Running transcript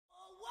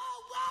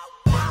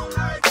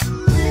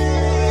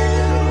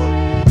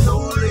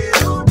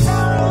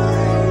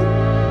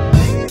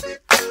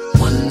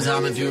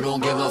if you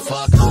don't give a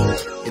fuck.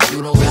 If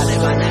you don't got it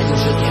by now, you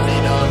should give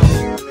it up.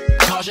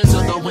 Caution to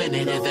the wind,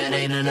 and if it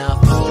ain't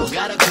enough, you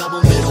got a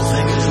couple middle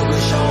fingers, you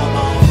can show them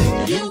all.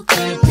 You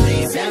can't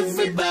please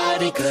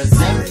everybody, cause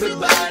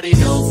everybody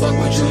don't fuck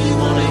with you, you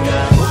only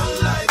got one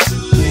life to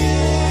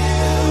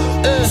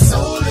live. So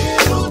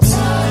little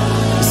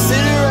time.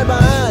 Sitting right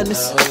behind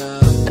us.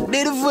 I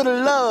did it for the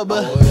love,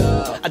 but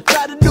I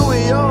tried to do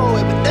it your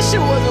way, but that shit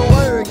wasn't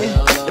working.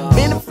 The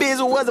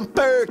benefits wasn't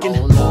perking.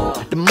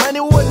 The money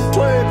wasn't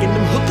twerking.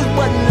 Them hookers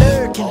wasn't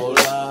lurking.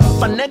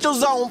 Financial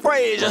zone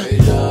pressure.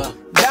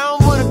 Down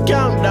for the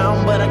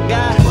countdown, but I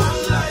got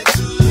one life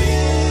to live.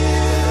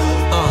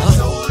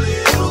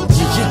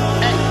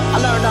 Hey, I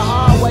learned the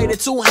hard way that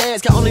two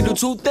hands can only do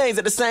two things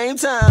at the same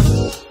time,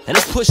 and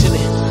it's pushing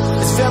it.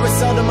 It's very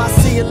seldom I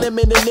see a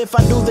limit, and if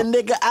I do, the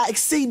nigga, I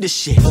exceed the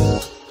shit.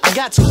 I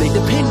got to, they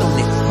depend on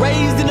it.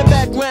 Raised in the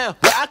background,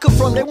 where I come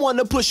from, they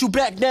wanna push you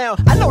back down.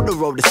 I know the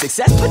road to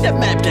success, put that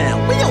map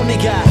down. We only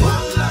got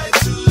one life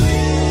to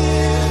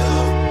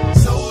live,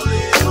 so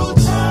little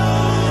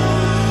time.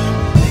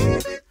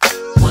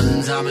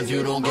 One time if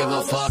you don't give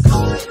a fuck.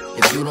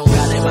 If you don't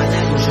got it by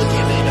now, you should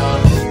give it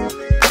up.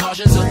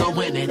 Caution to the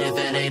wind, and if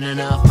it ain't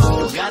enough,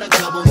 you got a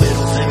couple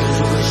middle fingers,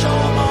 you can show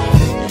them all.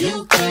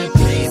 You can't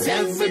please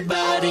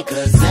everybody,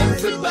 cause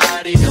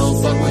everybody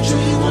don't fuck with you,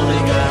 you only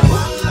got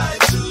one life.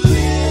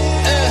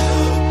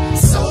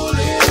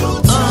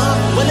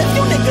 Well, if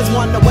you niggas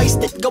wanna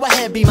waste it, go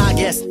ahead, be my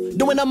guest.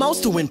 Doing the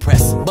most to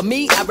impress, but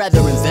me, I'd rather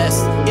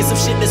invest in some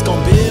shit that's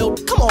gon'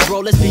 build. Come on, bro,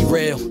 let's be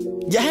real.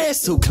 Your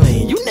hair's too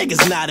clean, you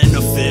niggas not in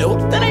the field.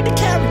 That ain't the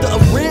character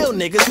of real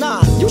niggas,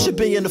 nah, you should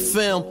be in the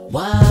film.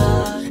 What?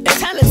 As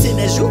talented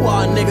as you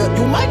are, nigga,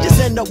 you might just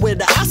end up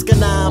with an Oscar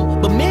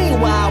nom. But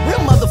meanwhile,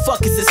 real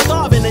motherfuckers is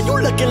starving and you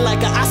looking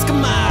like an Oscar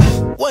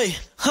mile. Wait,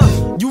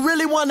 you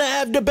really wanna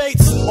have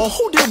debates on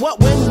who did what,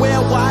 when,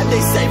 where, why, they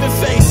saving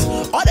face?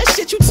 All that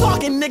shit you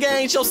talking, nigga,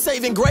 ain't your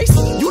saving grace.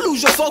 You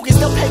lose your focus,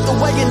 they'll pave the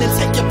way and then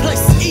take your place.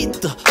 Eat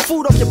the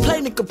food off your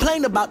plate and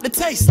complain about the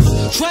taste.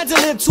 Trying to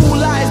live two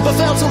lives but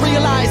fail to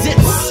realize it.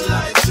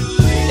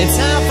 And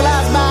time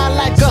flies by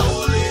like a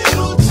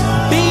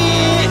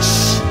bitch.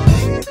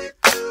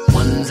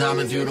 One time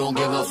if you don't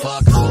give a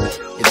fuck.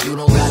 If you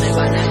don't got it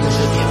by now, you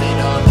should give it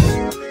up.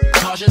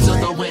 Caution to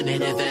the wind,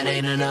 and if it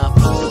ain't enough,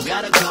 you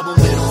got a couple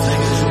middle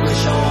fingers, you can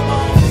show them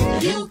all.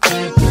 You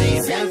can't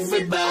please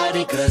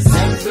everybody, cause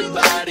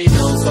everybody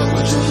don't fuck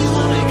with you, you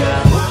only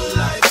got one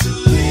life to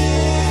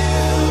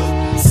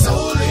live. So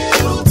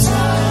little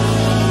time.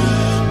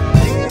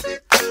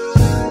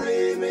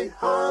 Living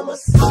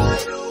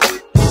homicidal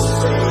with the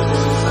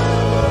savings.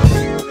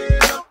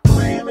 I'm a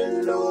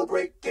criminal,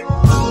 breaking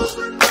rules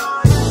with my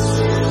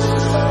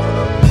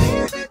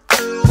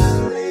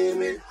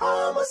living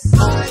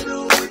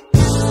homicidal.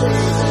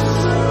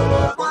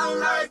 One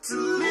life to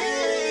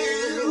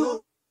live,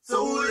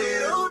 so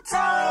little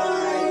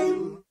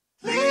time.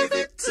 Leave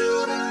it to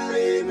the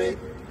limit.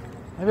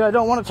 Maybe I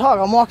don't want to talk.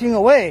 I'm walking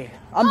away.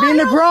 I'm being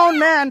a grown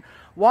man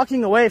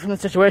walking away from the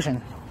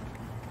situation.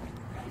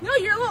 No,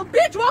 you're a little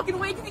bitch walking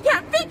away because you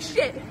can't fix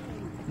shit.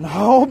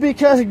 No,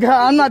 because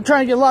I'm not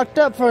trying to get locked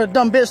up for a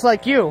dumb bitch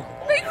like you.